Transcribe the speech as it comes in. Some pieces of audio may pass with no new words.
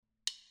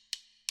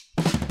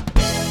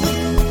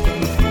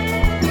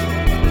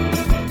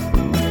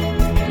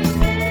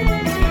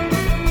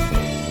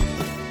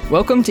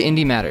Welcome to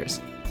Indy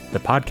Matters, the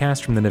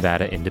podcast from the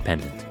Nevada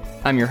Independent.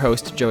 I'm your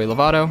host, Joey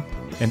Lovato.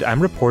 And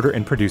I'm reporter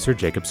and producer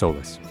Jacob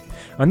Solis.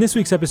 On this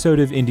week's episode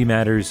of Indy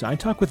Matters, I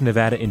talk with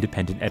Nevada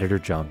Independent editor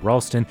Jon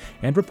Ralston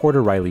and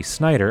reporter Riley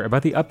Snyder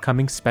about the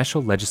upcoming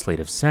special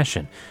legislative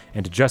session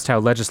and just how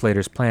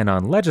legislators plan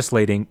on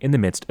legislating in the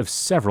midst of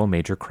several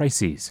major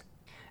crises.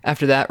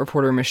 After that,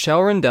 reporter Michelle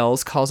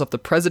Rindels calls up the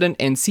president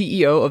and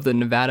CEO of the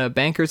Nevada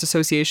Bankers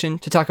Association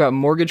to talk about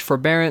mortgage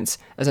forbearance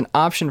as an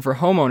option for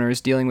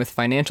homeowners dealing with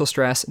financial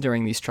stress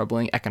during these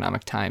troubling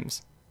economic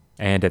times.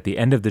 And at the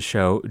end of the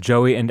show,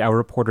 Joey and our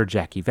reporter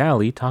Jackie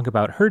Valley talk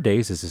about her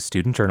days as a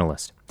student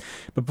journalist.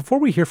 But before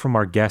we hear from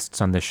our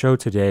guests on the show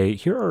today,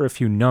 here are a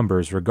few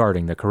numbers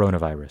regarding the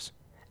coronavirus.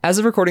 As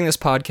of recording this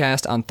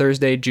podcast on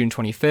Thursday, June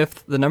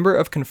 25th, the number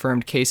of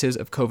confirmed cases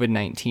of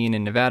COVID-19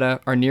 in Nevada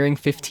are nearing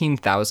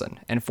 15,000,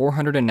 and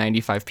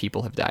 495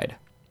 people have died.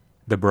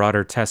 The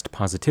broader test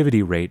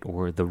positivity rate,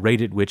 or the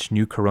rate at which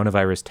new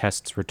coronavirus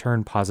tests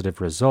return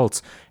positive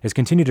results, has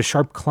continued a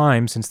sharp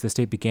climb since the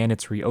state began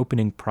its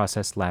reopening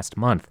process last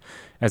month.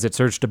 As it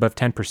surged above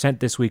 10%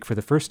 this week for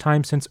the first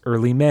time since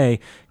early May,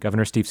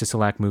 Governor Steve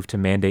Sisolak moved to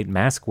mandate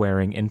mask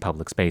wearing in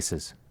public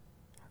spaces.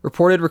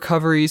 Reported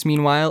recoveries,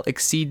 meanwhile,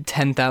 exceed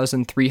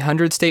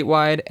 10,300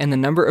 statewide, and the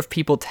number of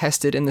people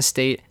tested in the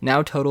state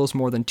now totals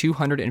more than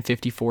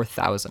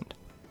 254,000.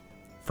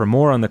 For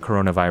more on the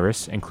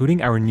coronavirus,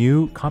 including our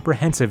new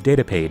comprehensive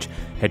data page,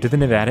 head to the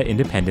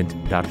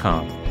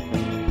NevadaIndependent.com.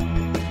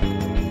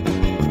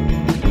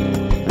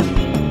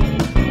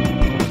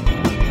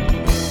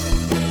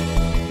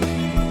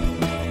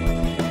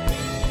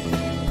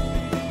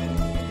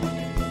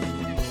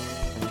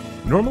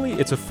 Normally,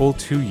 it's a full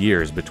 2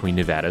 years between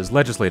Nevada's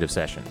legislative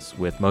sessions,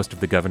 with most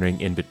of the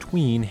governing in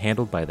between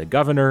handled by the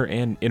governor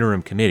and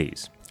interim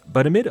committees.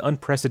 But amid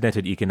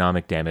unprecedented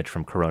economic damage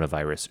from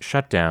coronavirus,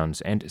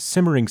 shutdowns, and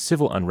simmering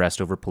civil unrest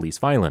over police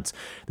violence,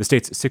 the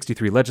state's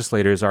 63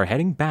 legislators are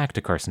heading back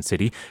to Carson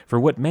City for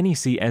what many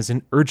see as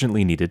an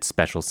urgently needed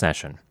special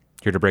session.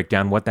 Here to break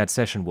down what that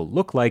session will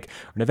look like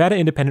are Nevada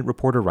Independent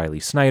reporter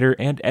Riley Snyder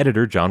and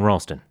editor Jon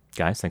Ralston.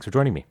 Guys, thanks for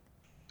joining me.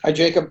 Hi,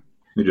 Jacob.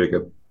 Hey,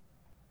 Jacob.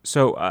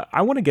 So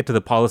I want to get to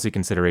the policy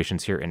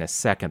considerations here in a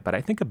second, but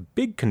I think a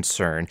big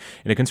concern,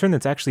 and a concern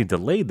that's actually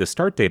delayed the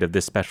start date of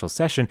this special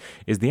session,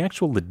 is the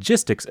actual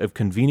logistics of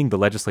convening the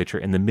legislature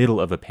in the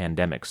middle of a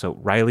pandemic. So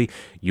Riley,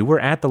 you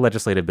were at the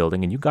legislative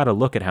building, and you got a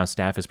look at how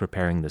staff is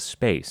preparing the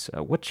space.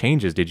 What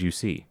changes did you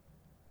see?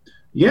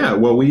 Yeah,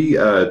 well, we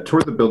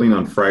toured the building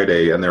on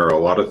Friday, and there are a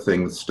lot of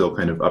things still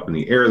kind of up in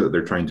the air that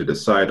they're trying to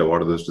decide. A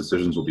lot of those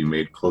decisions will be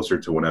made closer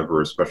to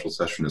whenever a special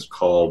session is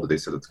called. They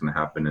said it's going to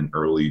happen in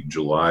early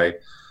July.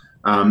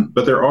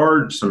 But there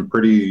are some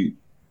pretty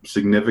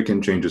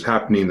significant changes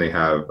happening. They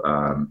have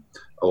a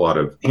lot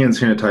of hand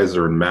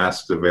sanitizer and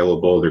masks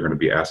available. They're going to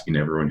be asking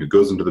everyone who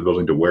goes into the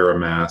building to wear a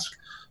mask.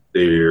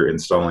 They're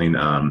installing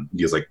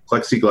these like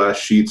plexiglass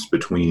sheets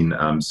between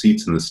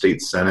seats in the state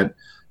Senate,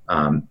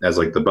 as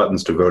like the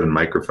buttons to vote and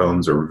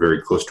microphones are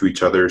very close to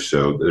each other.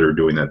 So they're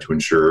doing that to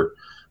ensure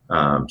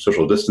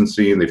social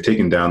distancing. They've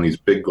taken down these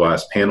big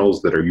glass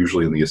panels that are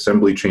usually in the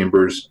assembly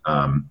chambers.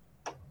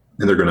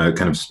 And they're going to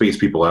kind of space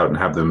people out and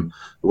have them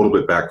a little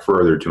bit back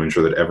further to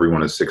ensure that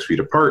everyone is 6 feet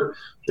apart.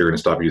 They're going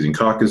to stop using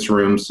caucus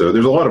rooms. So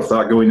there's a lot of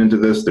thought going into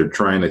this. They're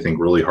trying, I think,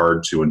 really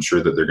hard to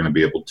ensure that they're going to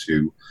be able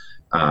to,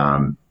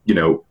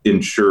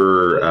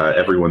 ensure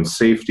everyone's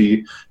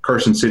safety.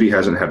 Carson City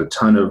hasn't had a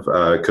ton of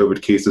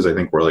COVID cases. I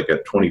think we're like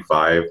at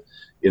 25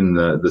 in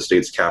the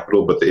state's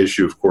capital. But the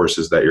issue, of course,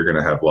 is that you're going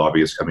to have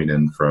lobbyists coming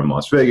in from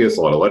Las Vegas,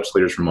 a lot of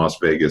legislators from Las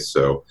Vegas.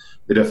 So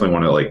they definitely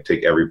want to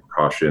take every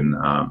precaution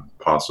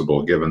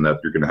possible, given that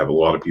you're going to have a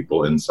lot of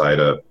people inside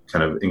a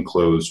kind of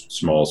enclosed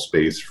small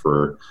space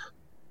for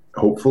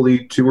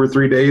hopefully 2 or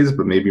 3 days,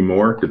 but maybe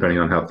more, depending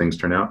on how things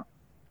turn out.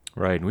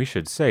 Right, and we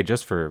should say,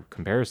 just for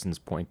comparison's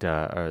point,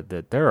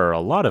 that there are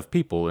a lot of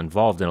people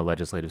involved in a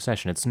legislative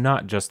session. It's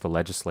not just the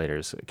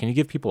legislators. Can you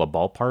give people a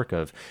ballpark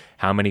of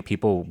how many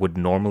people would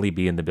normally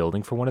be in the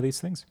building for one of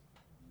these things?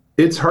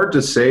 It's hard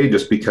to say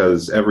just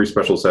because every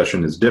special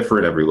session is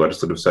different. Every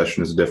legislative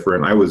session is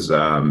different. I was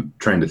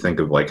trying to think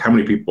of how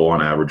many people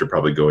on average are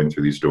probably going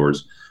through these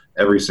doors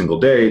every single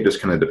day. It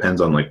just kind of depends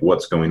on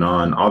what's going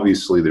on.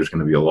 Obviously, there's going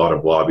to be a lot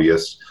of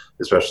lobbyists,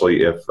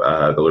 especially if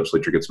the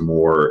legislature gets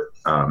more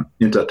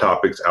into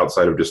topics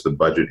outside of just the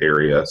budget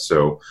area.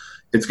 So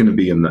it's going to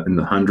be in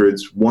the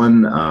hundreds.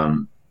 One,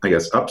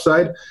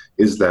 upside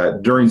is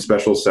that during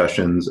special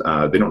sessions,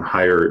 they don't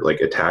hire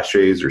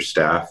attaches or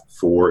staff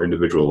for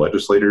individual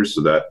legislators,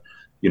 so that,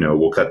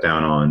 we'll cut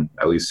down on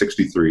at least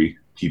 63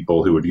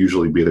 people who would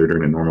usually be there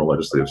during a normal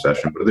legislative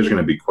session, but there's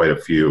going to be quite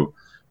a few.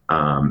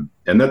 And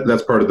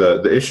that's part of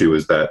the issue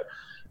is that,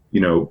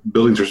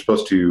 buildings are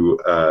supposed to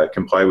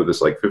comply with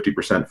this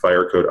 50%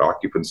 fire code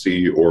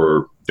occupancy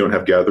or don't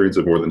have gatherings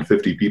of more than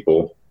 50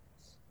 people.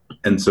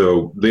 And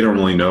so they don't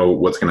really know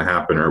what's going to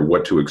happen or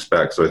what to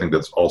expect. So I think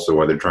that's also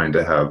why they're trying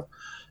to have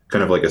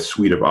kind of a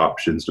suite of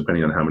options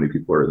depending on how many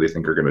people they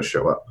think are going to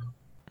show up.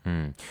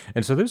 And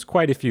so there's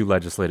quite a few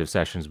legislative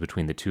sessions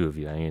between the two of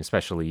you, I mean,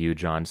 especially you,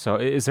 John. So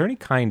is there any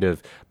kind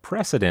of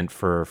precedent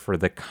for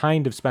the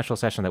kind of special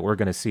session that we're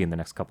going to see in the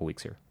next couple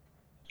weeks here?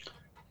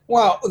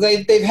 Well,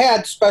 they've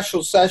had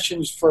special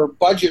sessions for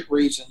budget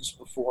reasons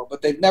before,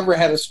 but they've never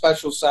had a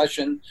special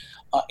session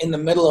in the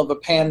middle of a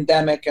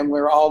pandemic and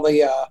where all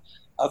the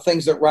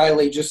things that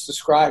Riley just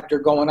described are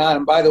going on.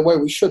 And by the way,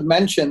 we should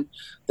mention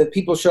that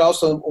people should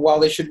also, while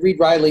they should read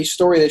Riley's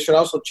story, they should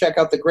also check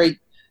out the great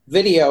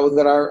video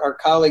that our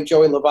colleague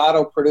Joey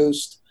Lovato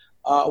produced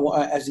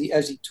as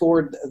he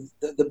toured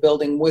the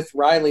building with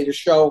Riley to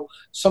show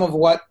some of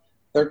what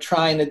they're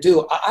trying to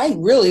do. I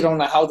really don't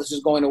know how this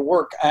is going to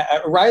work.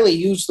 Riley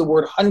used the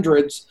word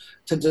hundreds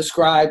to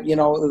describe,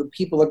 the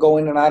people that go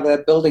in and out of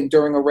that building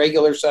during a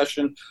regular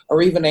session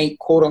or even a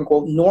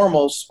quote-unquote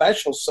normal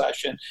special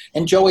session.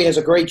 And Joey has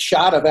a great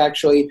shot of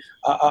actually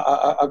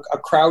a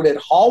crowded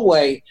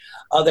hallway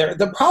there.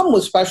 The problem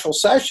with special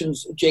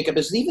sessions, Jacob,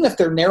 is even if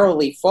they're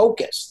narrowly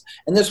focused,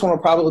 and this one will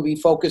probably be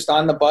focused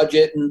on the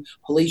budget and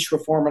police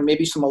reform and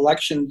maybe some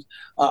election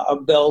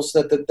bills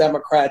that the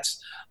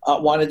Democrats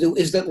want to do,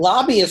 is that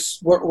lobbyists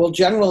will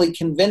generally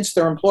convince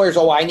their employers,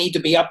 I need to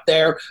be up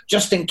there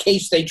just in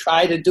case they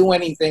try to do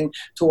anything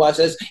to us,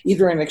 as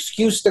either an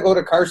excuse to go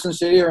to Carson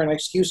City or an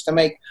excuse to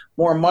make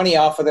more money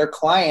off of their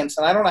clients.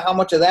 And I don't know how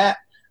much of that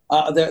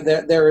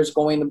there is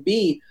going to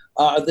be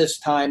this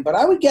time, but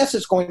I would guess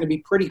it's going to be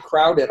pretty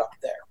crowded up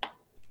there.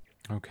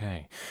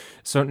 Okay.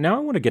 So now I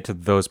want to get to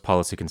those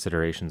policy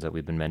considerations that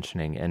we've been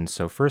mentioning. And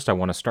so first, I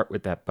want to start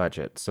with that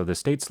budget. So the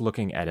state's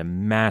looking at a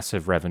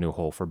massive revenue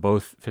hole for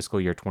both fiscal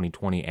year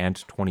 2020 and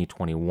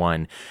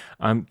 2021.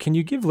 Can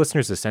you give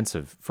listeners a sense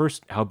of,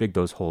 first, how big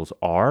those holes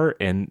are,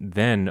 and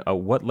then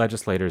what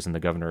legislators and the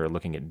governor are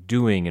looking at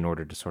doing in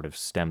order to sort of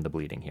stem the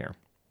bleeding here?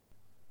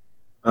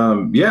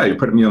 Yeah, you're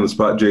putting me on the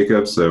spot,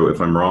 Jacob. So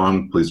if I'm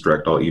wrong, please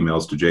direct all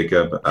emails to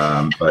Jacob.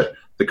 But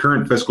the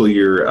current fiscal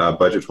year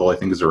budget hole, I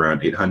think, is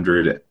around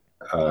 $800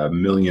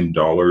 million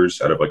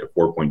out of like a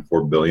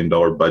 $4.4 billion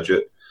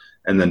budget.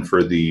 And then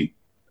for the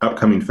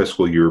upcoming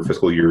fiscal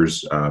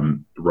years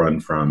run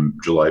from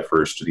July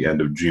 1st to the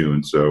end of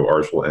June. So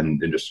ours will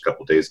end in just a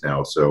couple days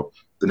now. So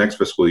the next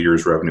fiscal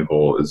year's revenue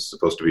hole is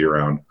supposed to be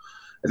around,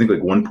 I think,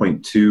 like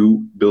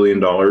 $1.2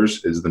 billion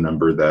is the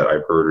number that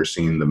I've heard or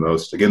seen the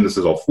most. Again, this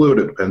is all fluid.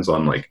 It depends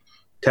on like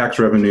tax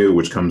revenue,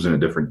 which comes in at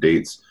different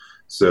dates.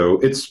 So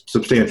it's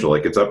substantial.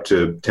 Like it's up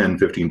to 10,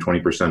 15,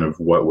 20% of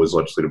what was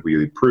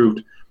legislatively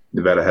approved.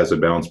 Nevada has a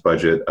balanced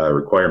budget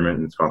requirement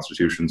in its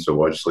constitution. So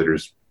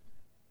legislators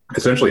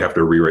essentially have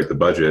to rewrite the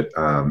budget.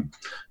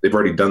 They've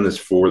already done this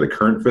for the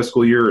current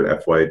fiscal year,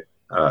 FY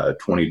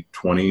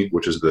 2020,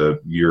 which is the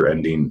year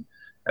ending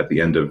at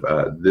the end of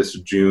this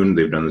June.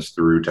 They've done this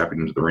through tapping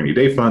into the Rainy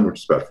Day Fund, which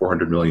is about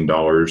 $400 million.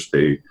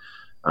 They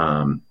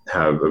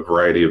have a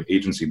variety of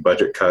agency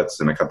budget cuts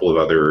and a couple of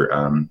other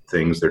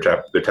things. They're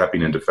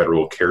tapping into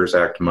federal CARES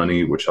Act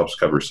money, which helps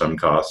cover some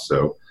costs.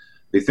 So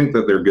they think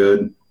that they're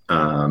good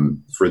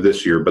for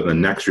this year, but the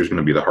next year is going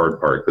to be the hard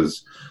part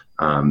because,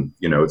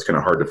 it's kind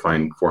of hard to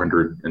find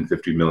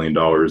 $450 million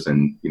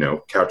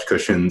in, couch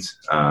cushions.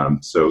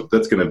 So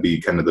that's going to be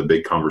kind of the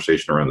big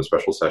conversation around the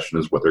special session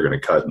is what they're going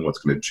to cut and what's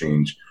going to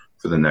change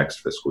for the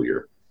next fiscal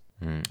year.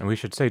 And we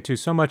should say, too,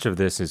 so much of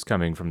this is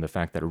coming from the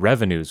fact that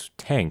revenues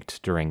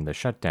tanked during the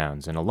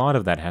shutdowns. And a lot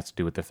of that has to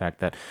do with the fact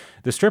that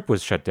the Strip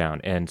was shut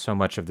down and so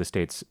much of the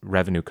state's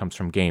revenue comes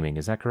from gaming.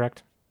 Is that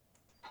correct?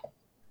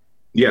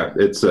 Yeah,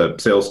 it's a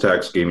sales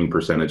tax, gaming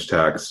percentage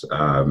tax.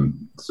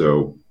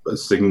 So a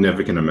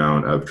significant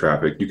amount of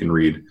traffic. You can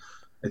read,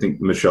 I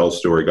think Michelle's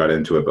story got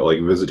into it, but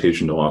like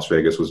visitation to Las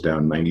Vegas was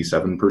down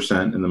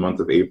 97% in the month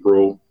of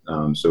April.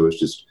 So it's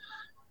just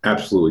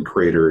absolutely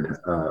cratered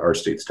our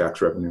state's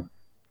tax revenue.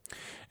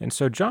 And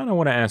so, John, I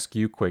want to ask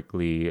you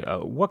quickly,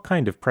 what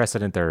kind of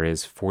precedent there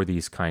is for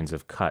these kinds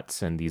of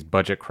cuts and these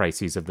budget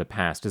crises of the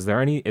past? Is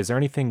there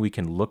anything we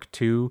can look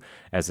to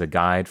as a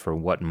guide for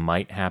what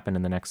might happen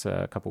in the next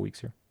couple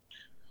weeks here?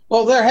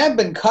 Well, there have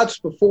been cuts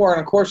before,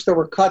 and of course there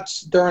were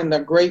cuts during the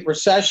Great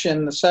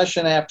Recession, the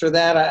session after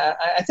that.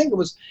 I think it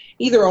was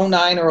either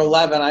 09 or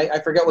 11. I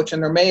forget which,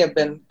 and there may have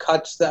been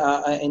cuts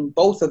in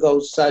both of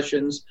those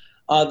sessions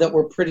that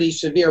were pretty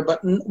severe,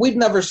 but we've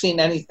never seen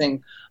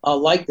anything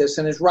like this.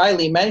 And as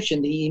Riley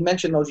mentioned, he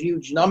mentioned those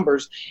huge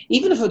numbers.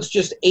 Even if it's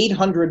just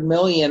 $800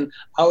 million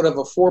out of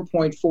a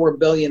 $4.4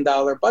 billion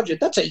budget,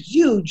 that's a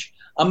huge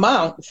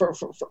amount for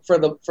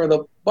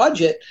the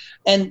budget.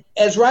 And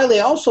as Riley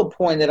also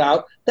pointed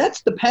out,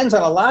 that depends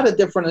on a lot of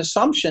different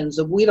assumptions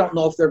that we don't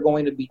know if they're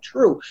going to be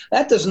true.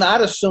 That does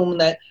not assume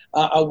that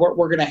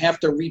we're going to have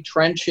to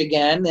retrench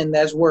again. And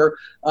as we're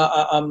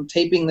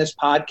taping this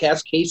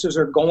podcast, cases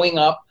are going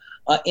up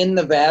in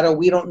Nevada.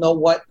 We don't know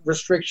what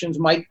restrictions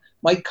might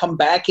come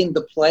back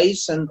into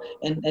place and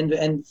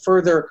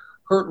further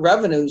hurt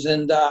revenues.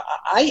 And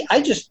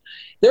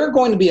there are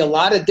going to be a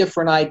lot of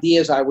different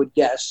ideas, I would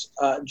guess,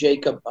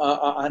 Jacob,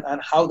 on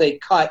how they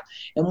cut.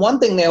 And one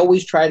thing they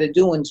always try to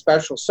do in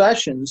special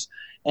sessions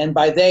and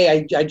by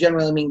they, I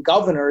generally mean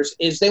governors,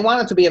 is they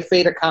want it to be a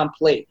fait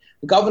accompli.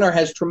 The governor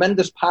has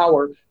tremendous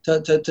power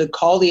to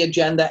call the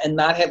agenda and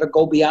not have it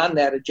go beyond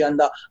that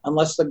agenda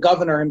unless the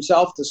governor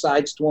himself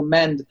decides to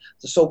amend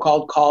the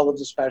so-called call of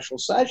the special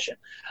session.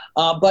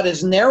 But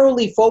as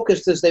narrowly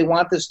focused as they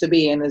want this to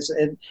be, and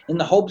in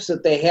the hopes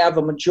that they have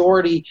a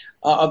majority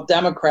of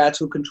Democrats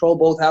who control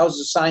both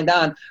houses signed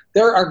on,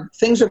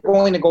 things are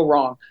going to go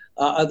wrong.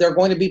 There are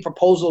going to be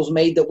proposals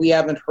made that we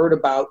haven't heard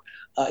about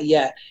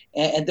yet.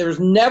 And there's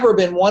never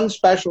been one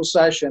special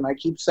session, I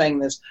keep saying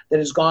this, that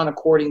has gone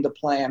according to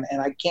plan.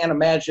 And I can't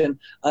imagine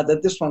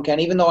that this one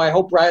can. Even though I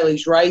hope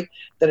Riley's right,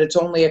 that it's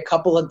only a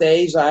couple of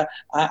days,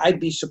 I'd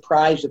be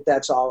surprised if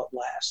that's all it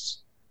lasts.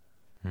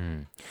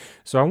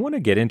 So I want to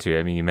get into,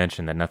 you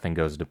mentioned that nothing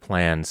goes to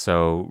plan.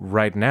 So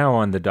right now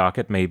on the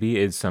docket maybe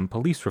is some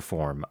police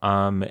reform.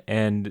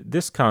 And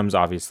this comes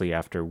obviously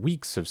after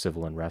weeks of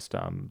civil unrest,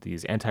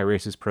 these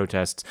anti-racist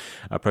protests,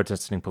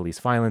 protesting police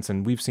violence.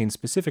 And we've seen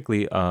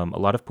specifically a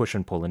lot of push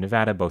and pull in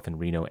Nevada, both in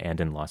Reno and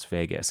in Las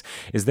Vegas.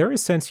 Is there a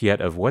sense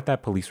yet of what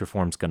that police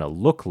reform is going to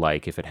look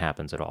like if it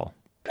happens at all?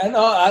 And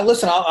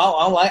listen,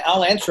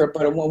 I'll answer it,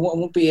 but it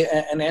won't be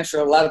an answer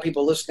a lot of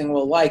people listening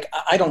will like.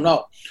 I don't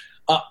know.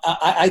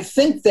 I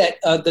think that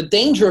the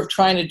danger of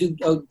trying to do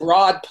a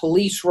broad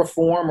police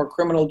reform or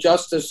criminal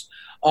justice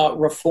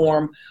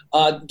reform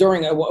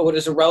during what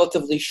is a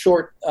relatively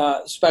short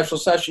special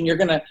session, you're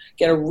going to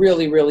get a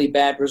really, really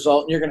bad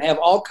result. And you're going to have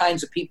all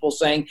kinds of people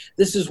saying,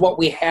 this is what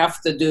we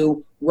have to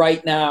do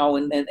right now.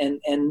 And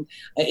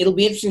it'll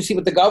be interesting to see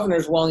what the governor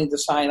is willing to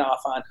sign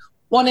off on.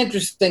 One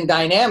interesting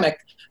dynamic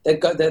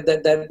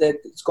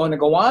that is going to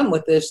go on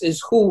with this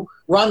is who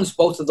runs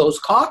both of those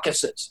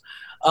caucuses.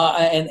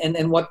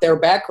 And what their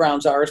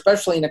backgrounds are,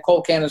 especially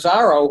Nicole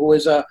Cannizzaro, who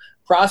is a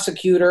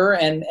prosecutor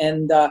and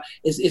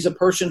is a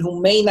person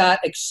who may not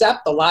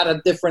accept a lot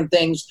of different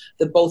things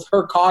that both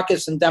her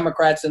caucus and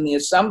Democrats in the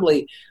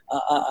Assembly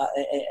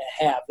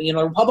have.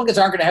 Republicans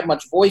aren't going to have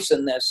much voice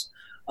in this,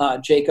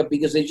 Jacob,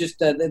 because they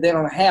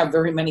don't have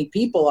very many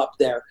people up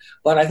there.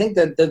 But I think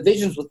that the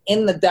divisions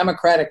within the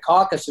Democratic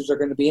caucuses are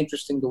going to be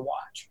interesting to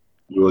watch.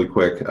 Really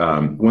quick,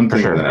 one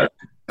thing that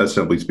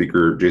Assembly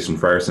Speaker Jason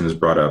Frierson has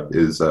brought up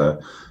is a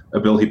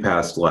bill he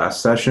passed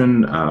last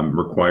session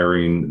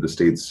requiring the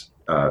state's,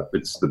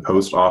 it's the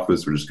post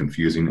office, which is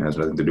confusing, it has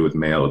nothing to do with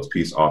mail, it's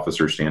peace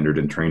officer standard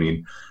and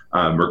training,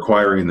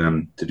 requiring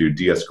them to do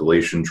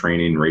de-escalation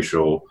training,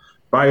 racial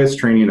bias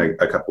training,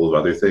 a couple of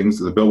other things.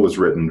 The bill was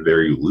written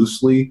very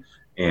loosely,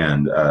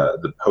 and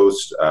the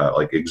post,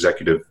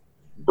 executive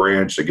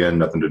branch, again,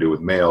 nothing to do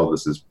with mail,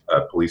 this is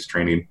police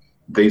training,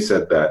 they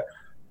said that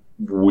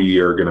we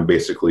are going to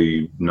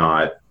basically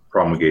not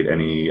promulgate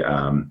any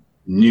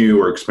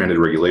new or expanded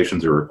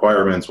regulations or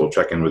requirements. We'll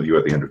check in with you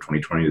at the end of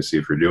 2020 to see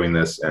if you're doing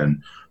this.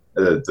 And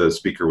the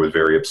speaker was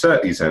very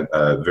upset. He sent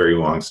a very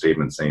long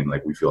statement saying,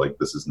 we feel like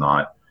this is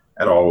not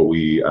at all what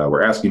we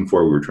were asking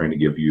for. We were trying to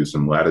give you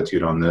some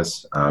latitude on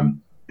this.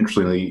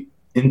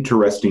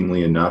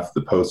 Interestingly enough,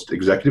 the Post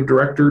executive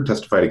director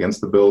testified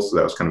against the bill, so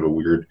that was kind of a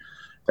weird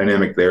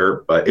dynamic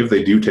there. But if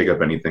they do take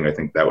up anything, I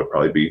think that would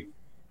probably be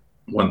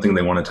one thing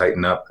they want to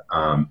tighten up.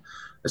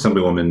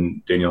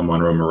 Assemblywoman Danielle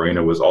Monroe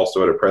Moreno was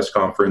also at a press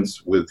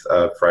conference with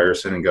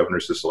Frierson and Governor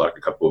Sisolak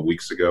a couple of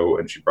weeks ago,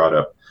 and she brought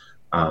up,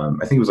 I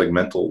think it was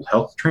mental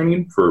health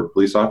training for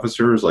police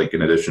officers.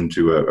 In addition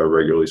to a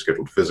regularly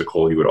scheduled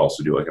physical, you would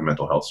also do a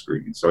mental health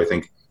screening. So I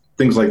think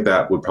things like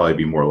that would probably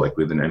be more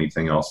likely than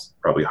anything else,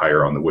 probably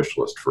higher on the wish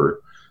list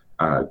for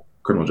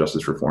criminal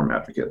justice reform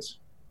advocates.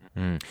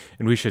 And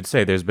we should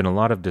say there's been a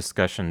lot of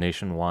discussion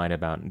nationwide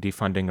about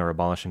defunding or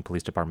abolishing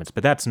police departments,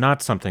 but that's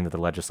not something that the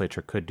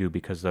legislature could do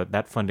because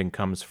that funding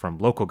comes from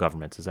local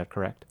governments. Is that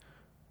correct?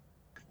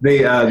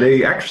 They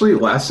actually,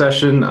 last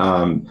session,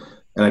 and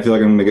I feel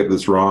like I'm going to get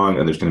this wrong,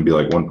 and there's going to be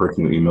one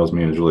person who emails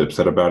me and is really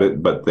upset about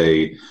it, but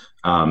they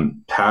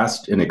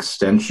passed an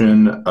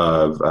extension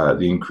of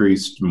the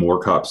increased More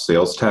Cops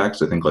sales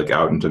tax, I think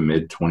out into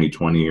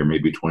mid-2020 or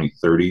maybe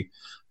 2030.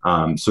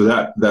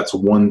 So that's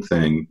one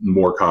thing.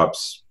 More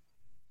Cops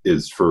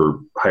is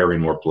for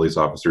hiring more police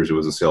officers. It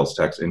was a sales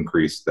tax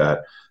increase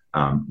that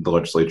the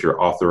legislature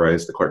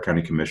authorized the Clark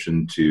County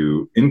Commission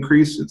to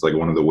increase. It's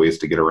one of the ways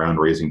to get around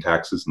raising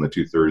taxes and the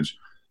 2/3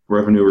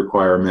 revenue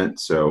requirement.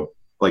 So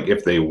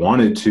if they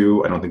wanted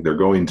to, I don't think they're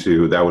going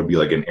to, that would be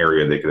an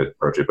area they could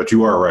approach it. But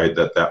you are right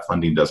that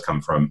funding does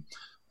come from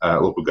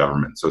local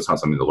government. So it's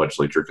not something the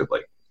legislature could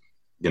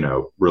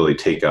really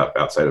take up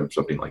outside of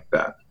something like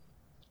that.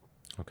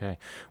 Okay.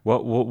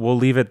 Well, we'll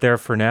leave it there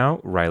for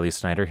now. Riley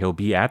Snyder, he'll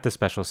be at the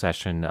special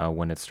session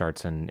when it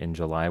starts in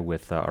July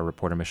with our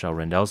reporter Michelle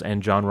Rendells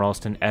and John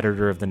Ralston,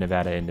 editor of the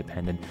Nevada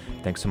Independent.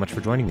 Thanks so much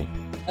for joining me.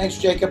 Thanks,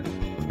 Jacob.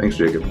 Thanks,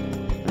 Jacob.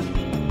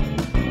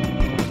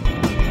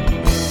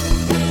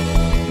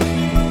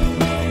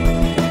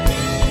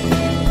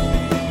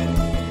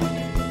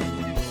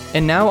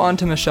 And now on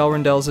to Michelle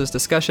Rendells'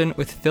 discussion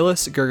with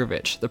Phyllis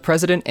Gergovich, the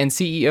president and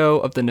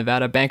CEO of the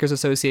Nevada Bankers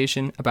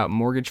Association, about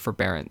mortgage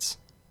forbearance.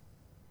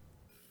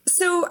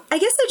 So I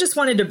guess I just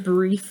wanted to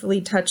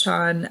briefly touch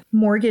on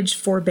mortgage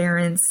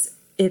forbearance.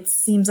 It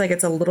seems like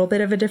it's a little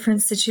bit of a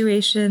different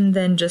situation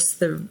than just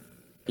the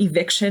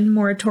eviction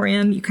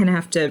moratorium. You kind of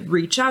have to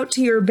reach out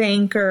to your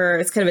banker.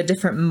 It's kind of a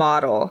different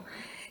model.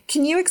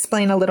 Can you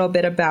explain a little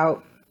bit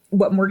about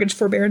what mortgage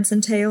forbearance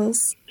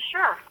entails?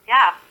 Sure,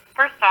 yeah.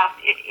 First off,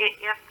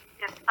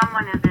 if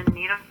someone is in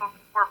need of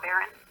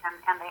forbearance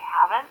and they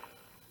haven't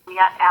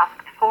yet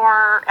asked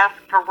or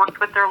worked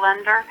with their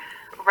lender,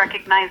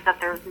 recognize that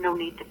there's no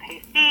need to pay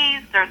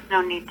fees, there's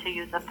no need to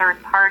use a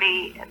third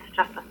party. It's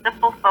just a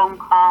simple phone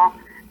call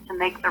to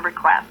make the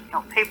request.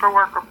 No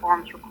paperwork or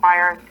forms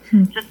required.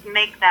 Just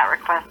make that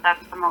request.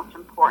 That's the most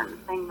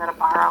important thing that a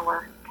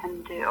borrower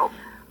can do.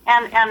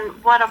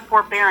 And what a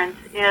forbearance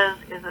is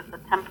it's a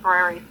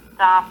temporary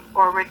stop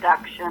or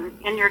reduction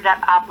in your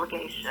debt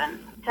obligation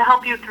to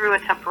help you through a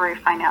temporary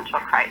financial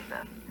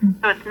crisis.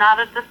 So it's not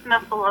a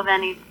dismissal of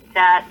any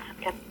debt.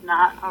 It's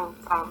not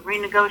a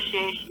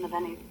renegotiation of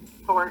any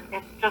sort.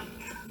 It's just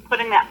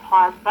putting that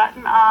pause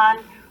button on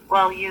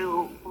while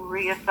you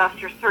reassess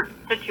your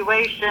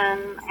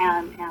situation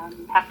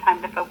and have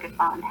time to focus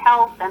on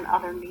health and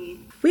other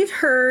needs. We've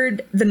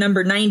heard the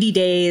number 90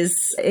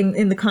 days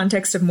in the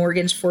context of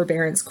mortgage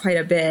forbearance quite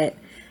a bit.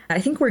 I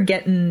think we're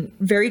getting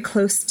very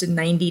close to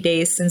 90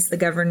 days since the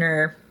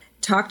governor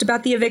talked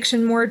about the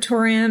eviction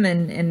moratorium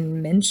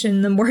and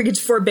mentioned the mortgage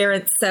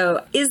forbearance.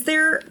 So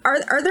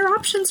are there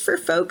options for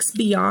folks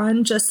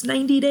beyond just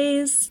 90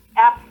 days?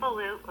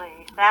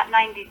 Absolutely. That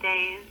 90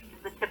 days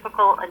is the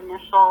typical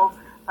initial,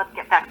 let's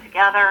get back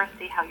together,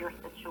 see how your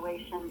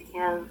situation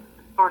is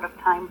sort of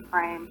time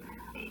frame.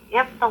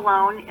 If the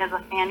loan is a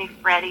Fannie,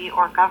 Freddie,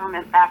 or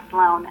government-backed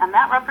loan, and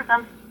that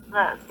represents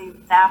the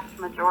vast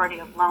majority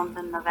of loans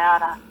in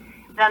Nevada,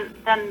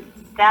 then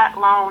that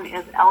loan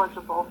is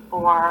eligible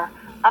for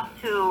up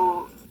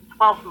to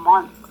 12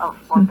 months of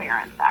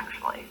forbearance,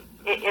 actually.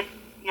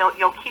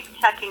 You'll keep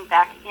checking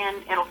back in.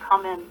 It'll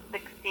come in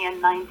 60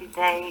 and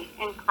 90-day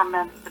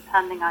increments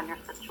depending on your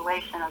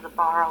situation as a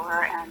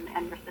borrower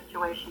and your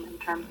situation in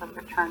terms of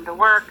return to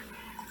work,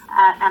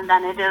 and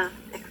then it is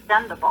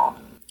extendable.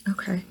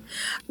 Okay.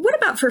 What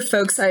about for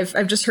folks,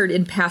 I've just heard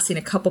in passing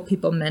a couple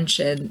people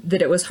mention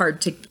that it was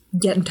hard to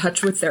get in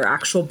touch with their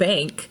actual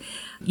bank.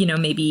 You know,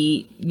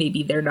 maybe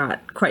they're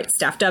not quite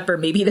staffed up or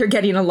maybe they're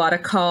getting a lot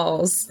of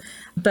calls.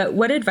 But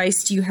what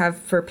advice do you have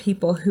for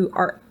people who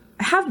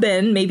have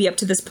been maybe up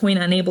to this point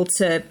unable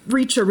to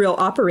reach a real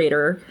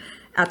operator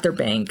at their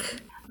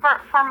bank?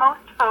 For most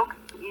folks,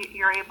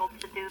 you're able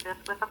to do this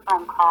with a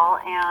phone call,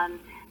 and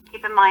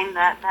keep in mind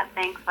that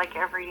banks, like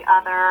every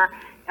other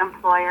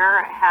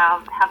employer,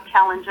 have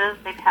challenges.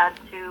 They've had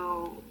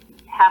to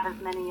have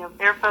as many of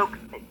their folks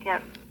that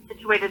get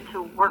situated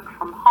to work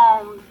from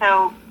home.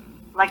 So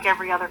like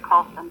every other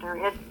call center,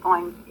 it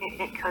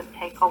could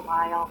take a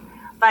while.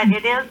 But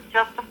it is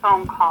just a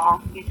phone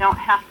call. You don't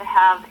have to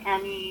have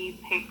any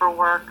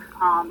paperwork.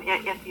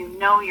 If you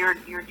know your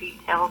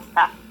details,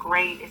 that's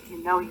great. If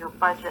you know your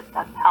budget,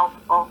 that's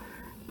helpful.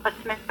 But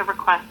to make the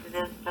request, it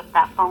is just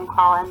that phone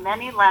call. And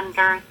many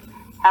lenders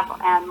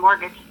and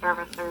mortgage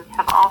servicers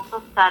have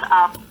also set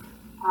up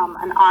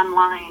an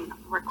online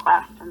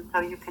request. And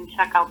so you can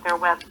check out their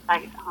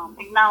website,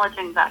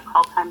 acknowledging that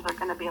call times are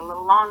going to be a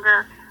little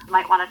longer. You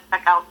might want to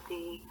check out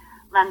the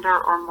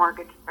lender or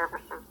mortgage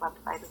servicer's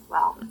website as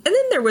well. And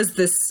then there was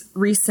this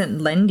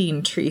recent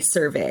Lending Tree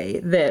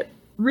survey that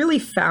really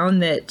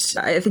found that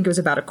I think it was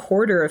about a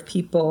quarter of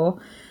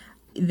people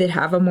that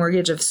have a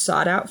mortgage have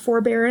sought out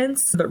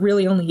forbearance, but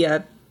really only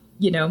a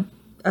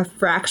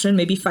fraction,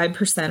 maybe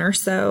 5% or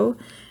so,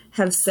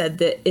 have said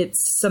that it's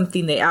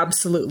something they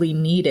absolutely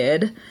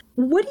needed.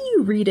 What do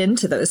you read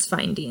into those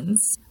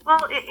findings? Well,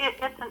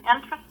 it's an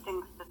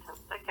interesting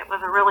statistic. It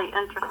was a really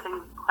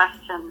interesting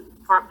question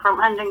for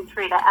Lending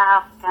Tree to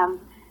ask, and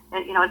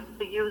it's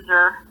the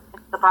user,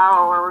 it's the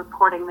borrower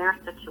reporting their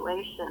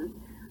situation.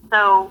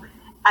 So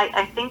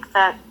I think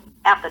that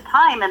at the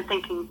time, and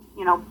thinking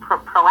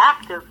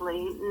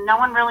proactively, no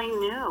one really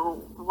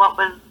knew what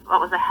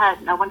was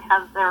ahead. No one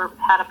had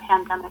a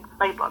pandemic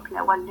playbook.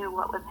 No one knew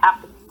what was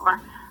happening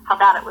or how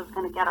bad it was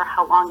going to get or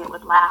how long it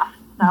would last.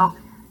 So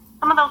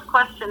some of those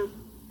questions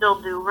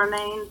still do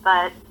remain,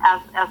 but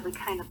as we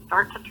kind of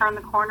start to turn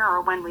the corner,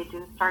 or when we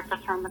do start to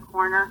turn the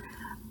corner,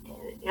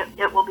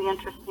 it will be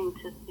interesting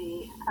to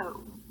see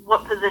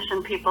what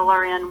position people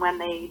are in when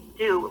they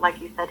do, like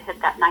you said, hit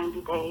that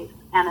 90 days,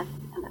 and it's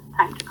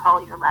time to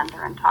call your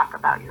lender and talk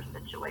about your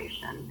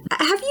situation.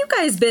 Have you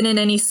guys been in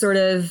any sort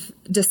of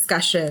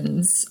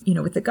discussions,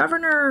 with the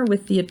governor,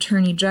 with the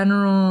attorney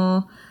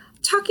general,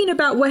 talking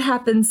about what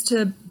happens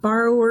to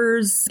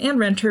borrowers and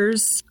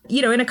renters,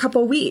 in a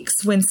couple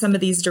weeks when some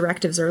of these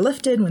directives are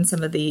lifted, when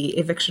some of the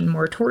eviction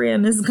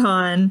moratorium is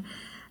gone?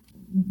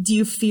 Do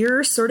you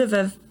fear sort of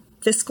a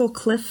fiscal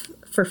cliff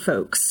for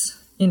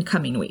folks in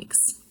coming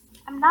weeks?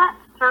 I'm not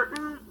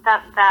certain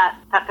that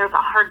there's a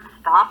hard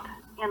stop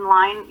in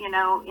line,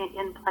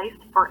 in place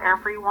for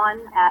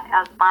everyone,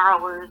 as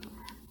borrowers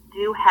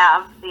do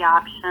have the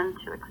option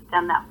to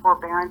extend that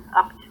forbearance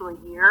up to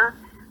a year.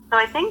 So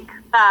I think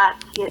that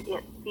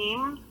it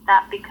seems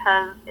that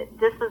because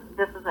this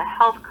is a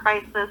health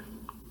crisis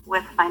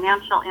with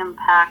financial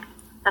impact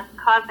that's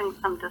causing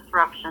some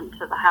disruption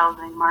to the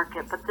housing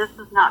market, but this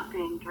is not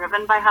being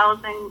driven by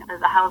housing.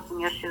 The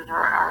housing issues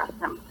are a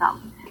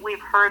symptom.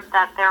 We've heard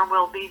that there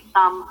will be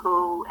some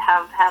who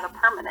have had a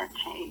permanent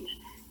change,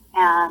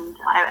 and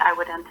I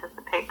would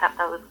anticipate that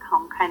those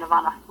come kind of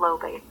on a flow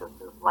basis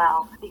as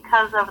well.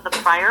 Because of the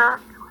prior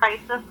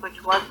crisis,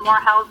 which was more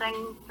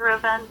housing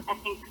driven, I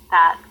think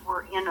that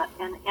we're in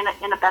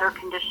a better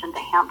condition to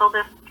handle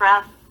this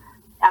stress.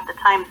 At the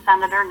time,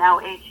 Senator, now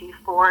A.G.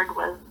 Ford,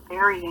 was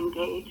very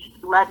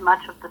engaged, led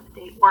much of the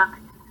state work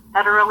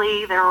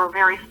federally. There were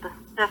very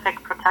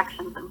specific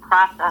protections and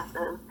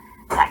processes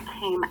that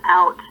came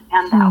out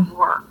and that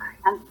work.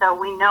 And so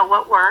we know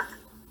what works.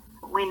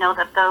 We know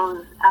that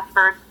those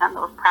efforts and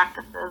those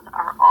practices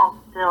are all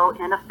still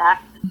in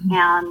effect,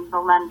 and the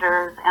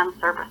lenders and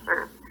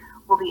servicers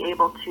will be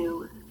able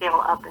to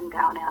scale up and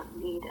down as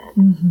needed.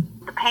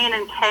 The pain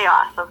and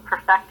chaos of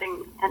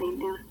perfecting any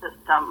new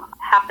system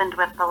happened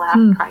with the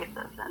last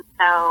crisis. And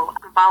so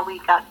while we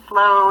got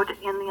slowed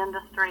in the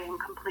industry and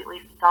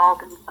completely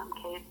stalled in some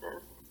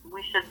cases,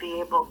 we should be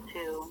able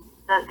to,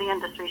 the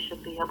industry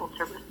should be able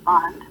to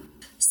respond.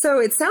 So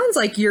it sounds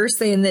like you're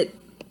saying that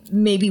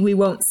maybe we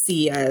won't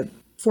see a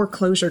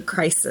foreclosure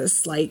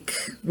crisis like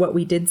what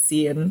we did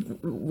see,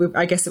 and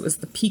I guess it was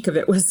the peak of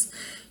it was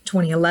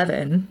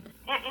 2011.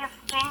 If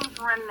things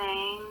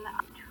remain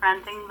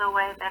trending the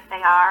way that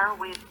they are,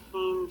 we've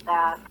seen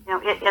that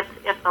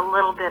it's a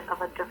little bit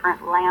of a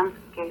different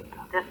landscape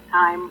this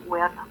time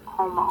with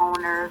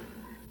homeowners.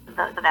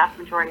 The vast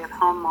majority of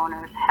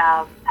homeowners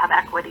have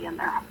equity in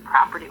their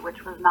property,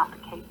 which was not the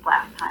case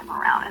last time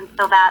around, and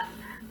so that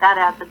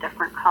adds a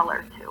different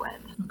color to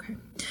it. Okay.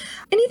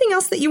 Anything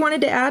else that you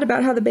wanted to add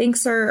about how the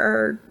banks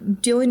are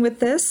dealing with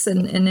this,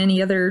 and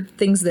any other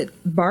things that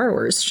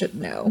borrowers should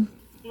know?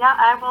 Yeah,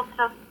 I will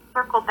just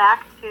circle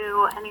back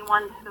to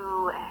anyone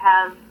who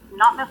has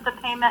not missed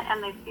a payment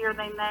and they fear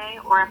they may,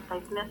 or if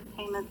they've missed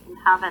payments and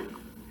haven't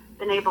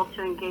been able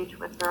to engage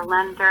with their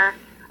lender.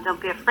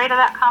 Don't be afraid of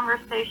that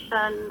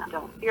conversation.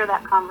 Don't fear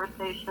that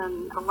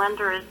conversation. The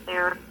lender is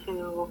there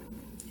to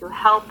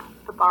help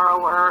the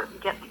borrower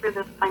get through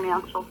this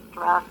financial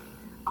stress.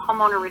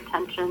 Homeowner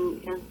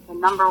retention is the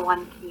number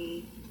one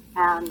key,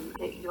 and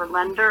your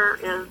lender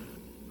is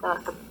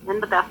in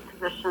the best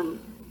position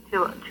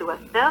to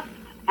assist,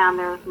 and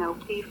there's no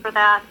fee for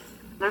that.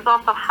 There's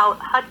also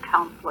HUD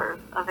counselors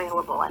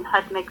available, and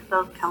HUD makes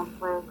those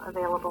counselors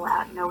available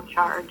at no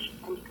charge,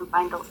 and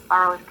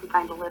borrowers can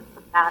find a list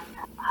of that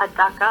at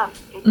HUD.gov,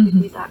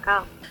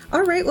 HUD.gov.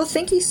 All right, well,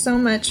 thank you so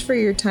much for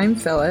your time,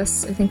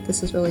 Phyllis. I think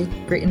this is really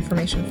great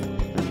information.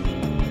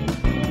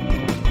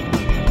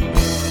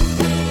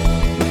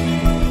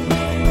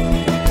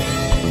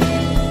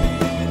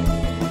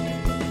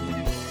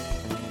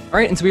 All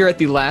right, and so we are at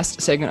the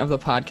last segment of the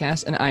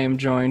podcast, and I am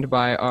joined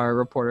by our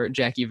reporter,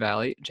 Jackie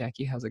Valley.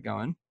 Jackie, how's it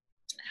going?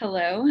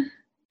 Hello.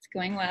 It's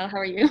going well. How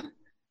are you?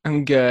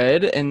 I'm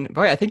good. And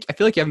boy, I feel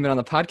like you haven't been on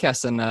the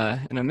podcast in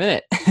a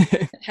minute.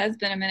 It has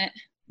been a minute.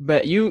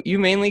 But you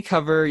mainly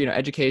cover,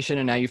 education,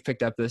 and now you've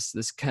picked up this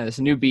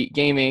new beat,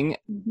 gaming.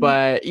 Mm-hmm.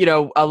 But,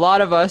 a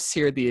lot of us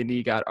here at the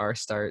Indy got our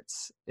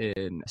starts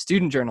in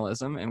student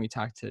journalism, and we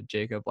talked to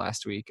Jacob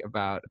last week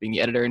about being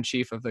the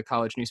editor-in-chief of the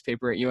college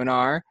newspaper at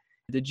UNR.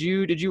 Did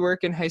you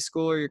work in high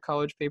school or your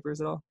college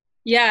papers at all?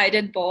 Yeah, I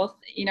did both.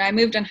 I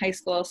moved in high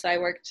school, so I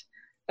worked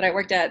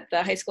at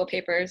the high school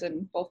papers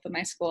in both of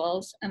my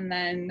schools. And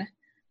then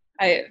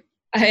I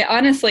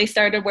honestly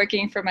started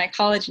working for my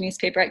college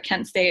newspaper at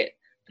Kent State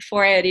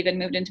before I had even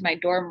moved into my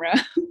dorm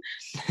room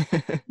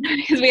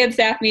because we had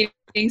staff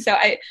meetings. So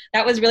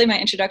that was really my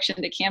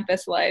introduction to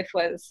campus life,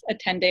 was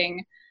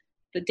attending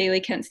the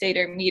daily Kent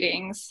Stater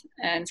meetings.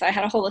 And so I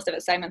had a whole list of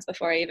assignments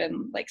before I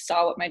even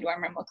saw what my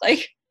dorm room looked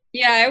like.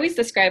 Yeah, I always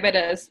describe it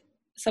as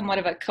somewhat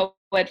of a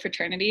co-ed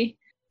fraternity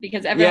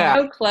because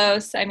everyone's so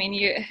close. I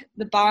mean,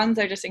 the bonds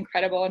are just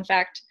incredible. In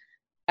fact,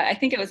 I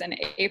think it was in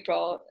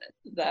April,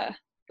 the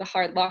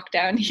hard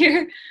lockdown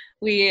here,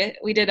 we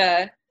did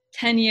a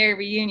 10-year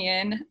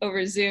reunion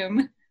over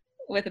Zoom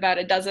with about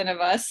a dozen of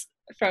us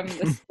from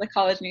the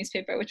college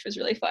newspaper, which was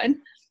really fun.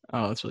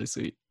 Oh, that's really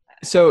sweet.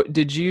 So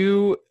did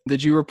you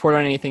report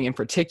on anything in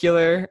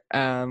particular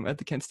at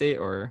the Kent State,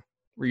 or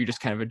were you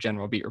just kind of a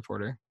general beat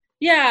reporter?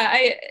 Yeah,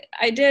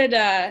 I did.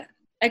 I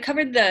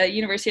covered the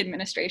university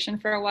administration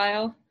for a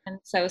while. And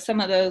so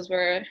some of those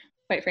were,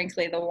 quite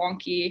frankly, the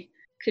wonky,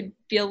 could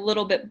be a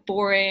little bit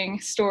boring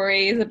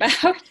stories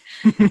about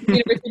the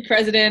university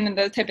president and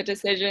those type of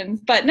decisions.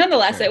 But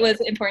nonetheless, It was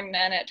important,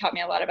 and it taught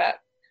me a lot about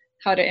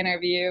how to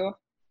interview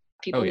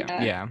people. Oh,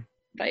 yeah.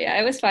 But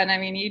yeah, it was fun. I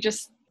mean,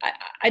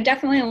 I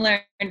definitely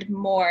learned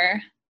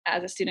more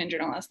as a student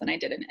journalist than I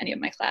did in any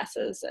of my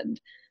classes. And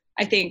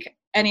I think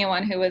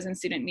anyone who was in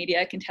student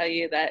media can tell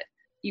you that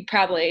you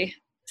probably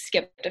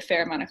skipped a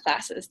fair amount of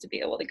classes to be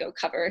able to go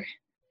cover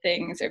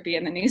things or be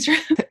in the newsroom.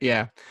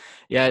 Yeah.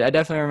 I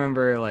definitely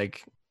remember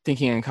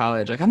thinking in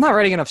college, like, I'm not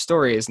writing enough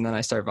stories. And then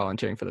I start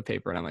volunteering for the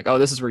paper and I'm like, oh,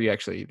 this is where you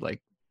actually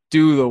like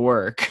do the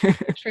work.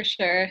 For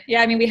sure.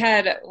 Yeah. I mean, we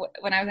had,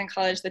 when I was in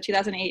college, the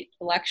 2008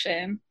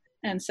 election.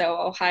 And so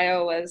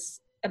Ohio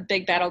was a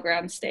big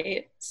battleground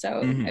state.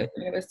 So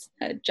it was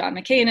John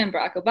McCain and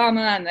Barack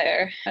Obama and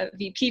their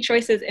VP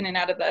choices in and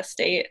out of the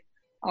state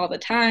all the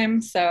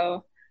time.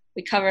 So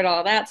we covered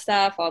all that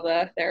stuff, all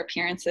their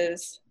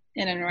appearances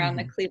in and around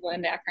the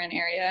Cleveland, Akron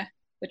area,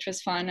 which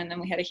was fun. And then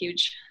we had a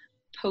huge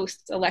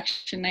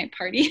post-election night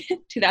party,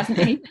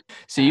 2008.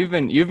 So you've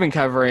been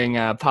covering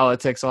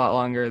politics a lot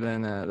longer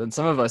than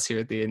some of us here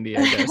at the Indy,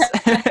 I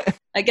guess.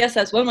 I guess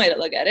that's one way to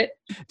look at it.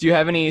 Do you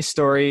have any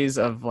stories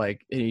of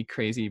like any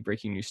crazy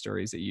breaking news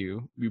stories that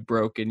you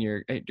broke in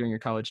during your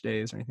college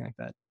days or anything like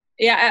that?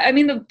 Yeah, I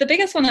mean, the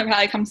biggest one that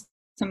probably comes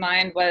to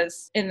mind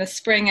was in the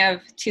spring of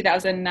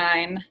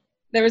 2009.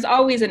 There was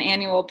always an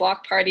annual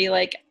block party,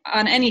 like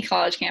on any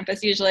college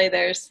campus. Usually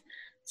there's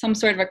some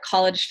sort of a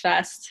college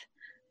fest,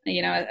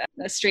 you know,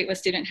 a street with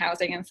student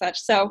housing and such.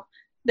 So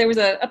there was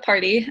a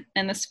party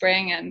in the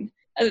spring. And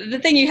the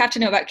thing you have to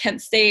know about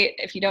Kent State,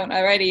 if you don't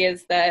already,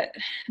 is that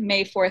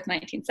May 4th,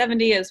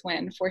 1970 is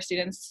when 4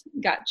 students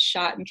got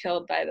shot and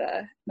killed by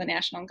the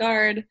National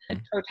Guard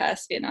in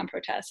Vietnam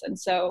protests. And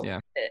so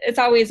it's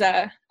always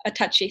a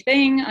touchy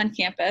thing on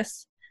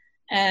campus.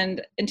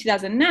 And in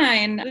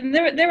 2009,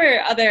 there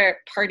were other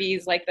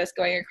parties like this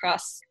going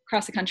across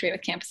the country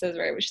with campuses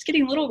where it was just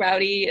getting a little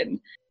rowdy.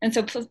 And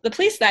so the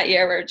police that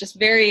year were just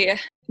very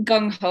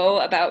gung-ho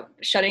about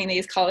shutting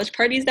these college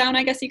parties down,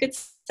 I guess you could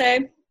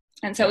say.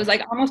 And so it was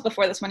like almost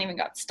before this one even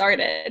got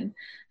started,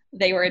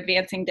 they were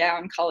advancing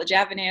down College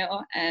Avenue.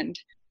 And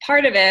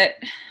part of it,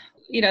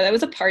 you know, there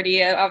was a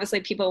party. Obviously,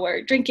 people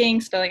were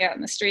drinking, spilling out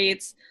in the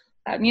streets,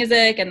 loud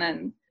music. And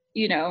then,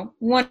 you know,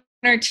 1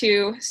 or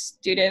 2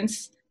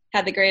 students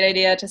had the great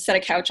idea to set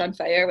a couch on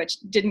fire, which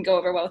didn't go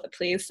over well with the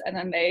police. And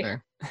then they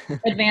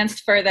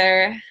advanced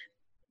further.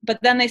 But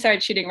then they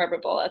started shooting rubber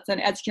bullets.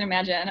 And as you can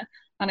imagine,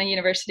 on a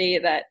university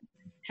that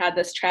had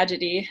this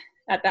tragedy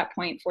at that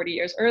point 40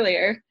 years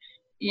earlier,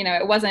 you know,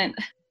 it wasn't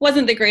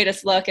the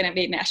greatest look, and it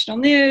made national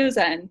news,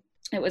 and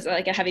it was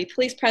like a heavy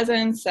police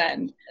presence.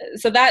 And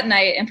so that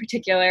night in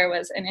particular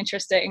was an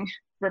interesting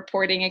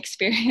reporting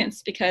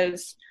experience,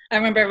 because I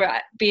remember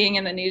being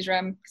in the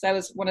newsroom, because I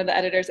was one of the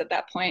editors at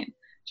that point,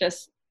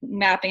 just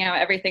mapping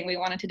out everything we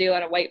wanted to do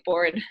on a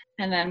whiteboard.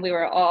 And then we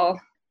were all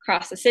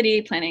across the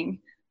city planning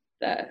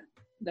the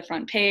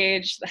front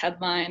page, the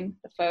headline,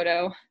 the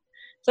photo.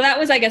 So that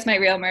was, I guess, my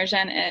real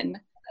immersion in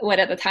what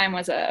at the time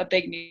was a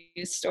big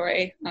news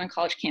story on a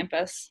college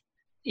campus.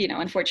 You know,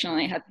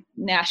 unfortunately had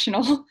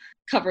national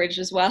coverage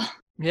as well.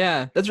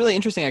 Yeah, that's really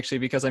interesting actually,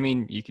 because I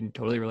mean, you can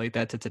totally relate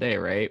that to today,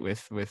 right?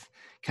 With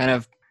kind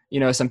of, you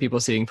know, some people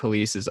seeing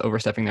police as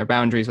overstepping their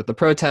boundaries with the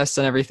protests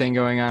and everything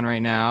going on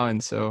right now.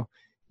 And so,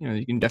 you know,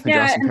 you can definitely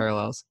draw some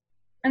parallels.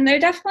 And there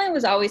definitely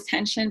was always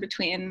tension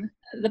between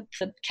the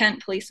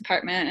Kent Police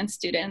Department and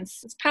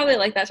students. It's probably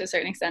like that to a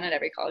certain extent at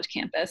every college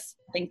campus.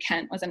 I think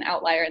Kent was an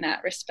outlier in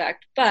that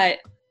respect. But,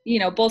 you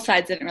know, both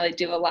sides didn't really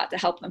do a lot to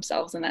help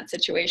themselves in that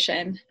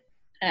situation.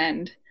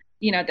 And,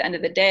 you know, at the end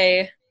of the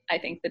day, I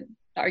think the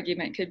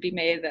argument could be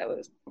made that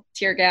was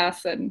tear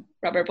gas and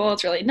rubber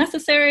bullets really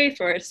necessary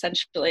for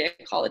essentially a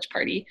college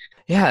party.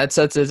 Yeah, it's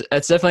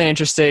definitely an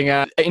interesting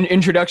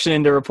introduction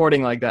into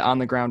reporting like that, on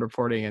the ground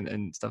reporting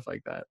and stuff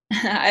like that.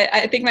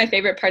 I think my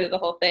favorite part of the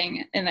whole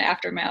thing in the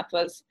aftermath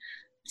was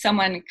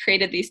someone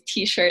created these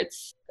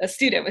T-shirts. A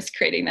student was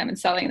creating them and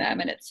selling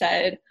them, and it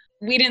said,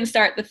 "We didn't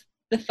start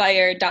the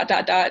fire, ...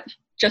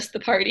 just the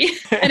party."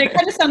 And it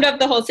kind of summed up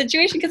the whole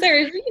situation, because there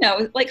were, you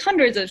know, like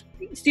hundreds of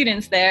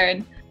students there,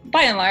 and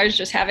by and large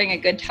just having a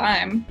good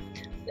time.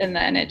 And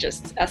then it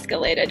just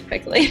escalated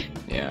quickly.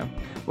 Yeah.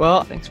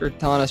 Well, thanks for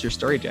telling us your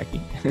story,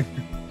 Jackie.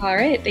 All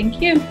right.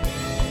 Thank you.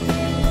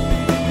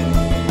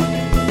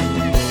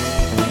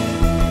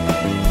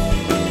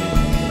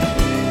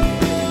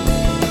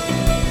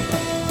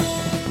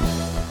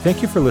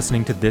 Thank you for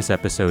listening to this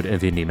episode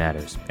of Indy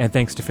Matters, and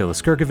thanks to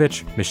Phyllis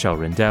Gergovich, Michelle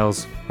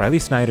Rindels, Riley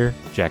Snyder,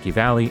 Jackie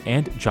Valley,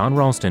 and John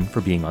Ralston for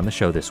being on the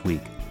show this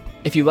week.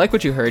 If you like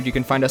what you heard, you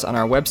can find us on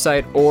our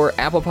website or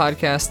Apple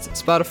Podcasts,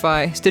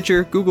 Spotify,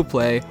 Stitcher, Google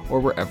Play,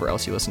 or wherever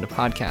else you listen to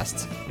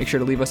podcasts. Make sure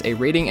to leave us a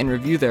rating and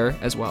review there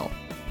as well.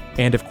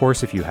 And of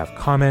course, if you have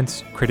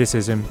comments,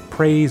 criticism,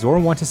 praise, or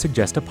want to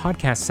suggest a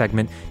podcast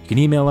segment, you can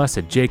email us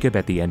at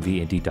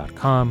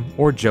jacob@thenvindy.com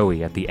or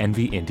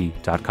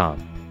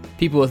joey@thenvindy.com.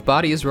 People with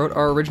Bodies wrote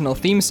our original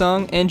theme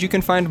song, and you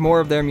can find more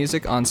of their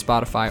music on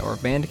Spotify or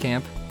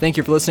Bandcamp. Thank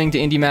you for listening to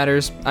Indy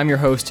Matters. I'm your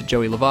host,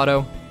 Joey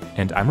Lovato.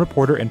 And I'm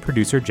reporter and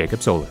producer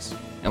Jacob Solis.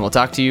 And we'll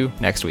talk to you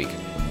next week.